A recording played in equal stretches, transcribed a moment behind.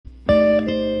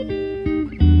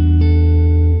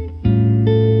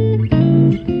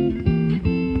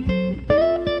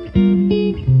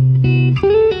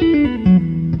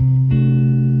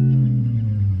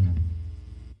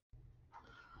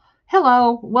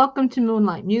Hello, welcome to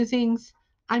Moonlight Musings.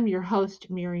 I'm your host,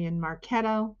 Miriam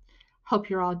Marchetto. Hope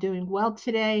you're all doing well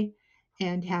today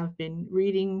and have been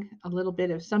reading a little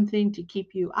bit of something to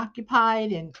keep you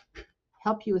occupied and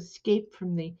help you escape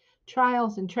from the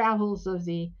trials and travels of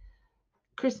the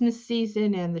Christmas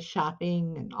season and the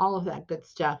shopping and all of that good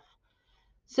stuff.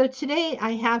 So, today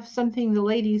I have something the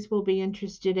ladies will be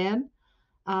interested in.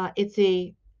 It's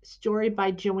a story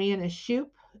by Joanna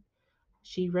Shupe.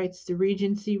 She writes the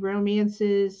Regency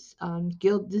romances.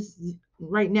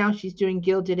 Right now she's doing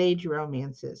Gilded Age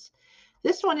romances.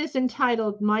 This one is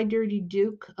entitled My Dirty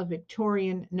Duke, a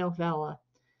Victorian novella.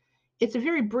 It's a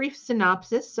very brief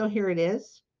synopsis, so here it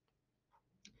is.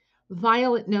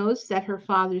 Violet knows that her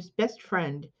father's best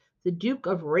friend, the Duke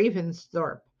of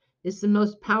Ravensthorpe, is the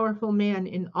most powerful man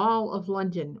in all of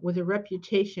London with a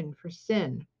reputation for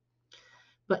sin.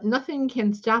 But nothing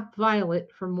can stop Violet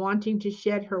from wanting to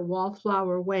shed her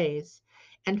wallflower ways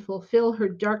and fulfill her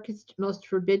darkest, most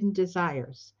forbidden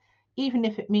desires, even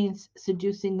if it means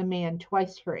seducing a man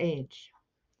twice her age.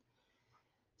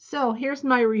 So here's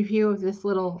my review of this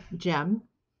little gem.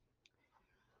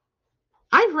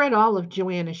 I've read all of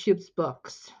Joanna Shupe's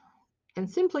books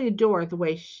and simply adore the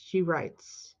way she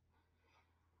writes.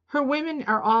 Her women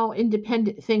are all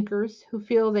independent thinkers who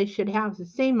feel they should have the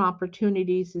same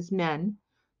opportunities as men,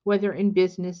 whether in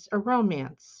business or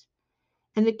romance.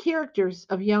 And the characters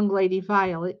of young Lady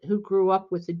Violet, who grew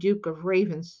up with the Duke of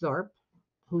Ravensthorpe,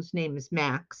 whose name is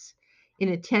Max, in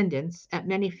attendance at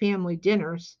many family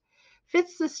dinners,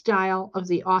 fits the style of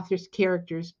the author's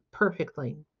characters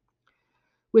perfectly.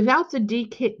 Without the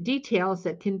details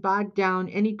that can bog down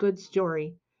any good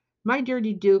story, My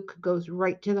Dirty Duke goes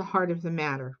right to the heart of the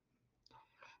matter.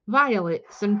 Violet,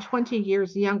 some 20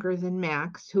 years younger than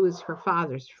Max, who is her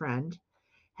father's friend,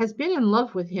 has been in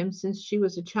love with him since she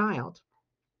was a child.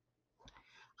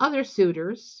 Other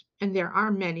suitors, and there are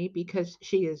many because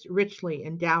she is richly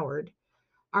endowed,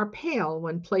 are pale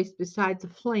when placed beside the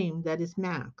flame that is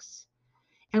Max.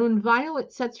 And when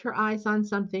Violet sets her eyes on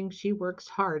something, she works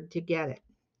hard to get it.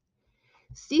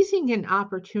 Seizing an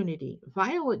opportunity,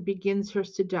 Violet begins her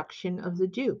seduction of the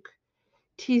Duke,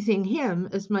 teasing him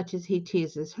as much as he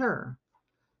teases her.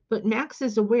 But Max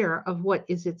is aware of what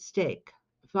is at stake,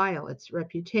 Violet's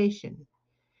reputation.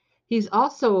 He's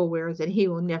also aware that he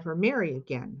will never marry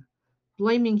again,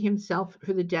 blaming himself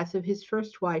for the death of his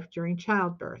first wife during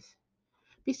childbirth.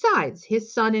 Besides,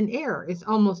 his son and heir is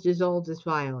almost as old as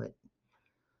Violet.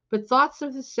 But thoughts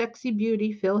of the sexy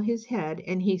beauty fill his head,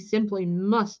 and he simply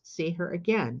must see her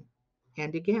again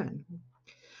and again.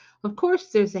 Of course,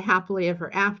 there's a happily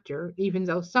ever after, even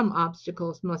though some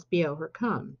obstacles must be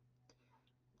overcome.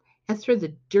 As for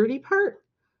the dirty part,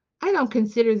 I don't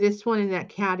consider this one in that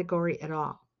category at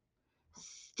all.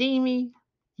 Steamy,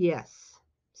 yes.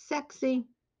 Sexy,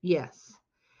 yes.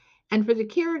 And for the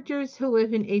characters who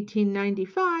live in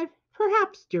 1895,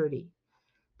 perhaps dirty.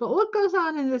 But what goes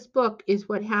on in this book is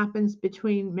what happens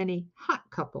between many hot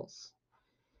couples.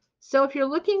 So if you're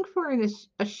looking for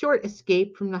a short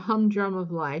escape from the humdrum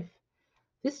of life,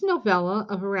 this novella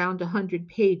of around 100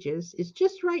 pages is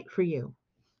just right for you.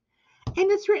 And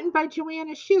it's written by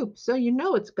Joanna Shupe, so you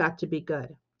know it's got to be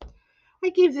good. I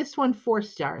gave this one 4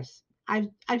 stars.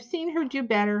 I've seen her do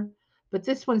better, but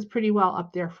this one's pretty well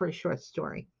up there for a short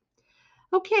story.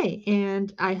 Okay,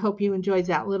 and I hope you enjoyed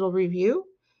that little review.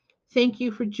 Thank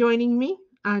you for joining me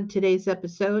on today's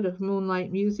episode of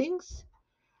Moonlight Musings.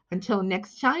 Until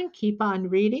next time, keep on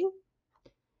reading,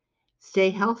 stay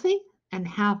healthy, and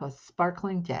have a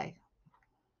sparkling day.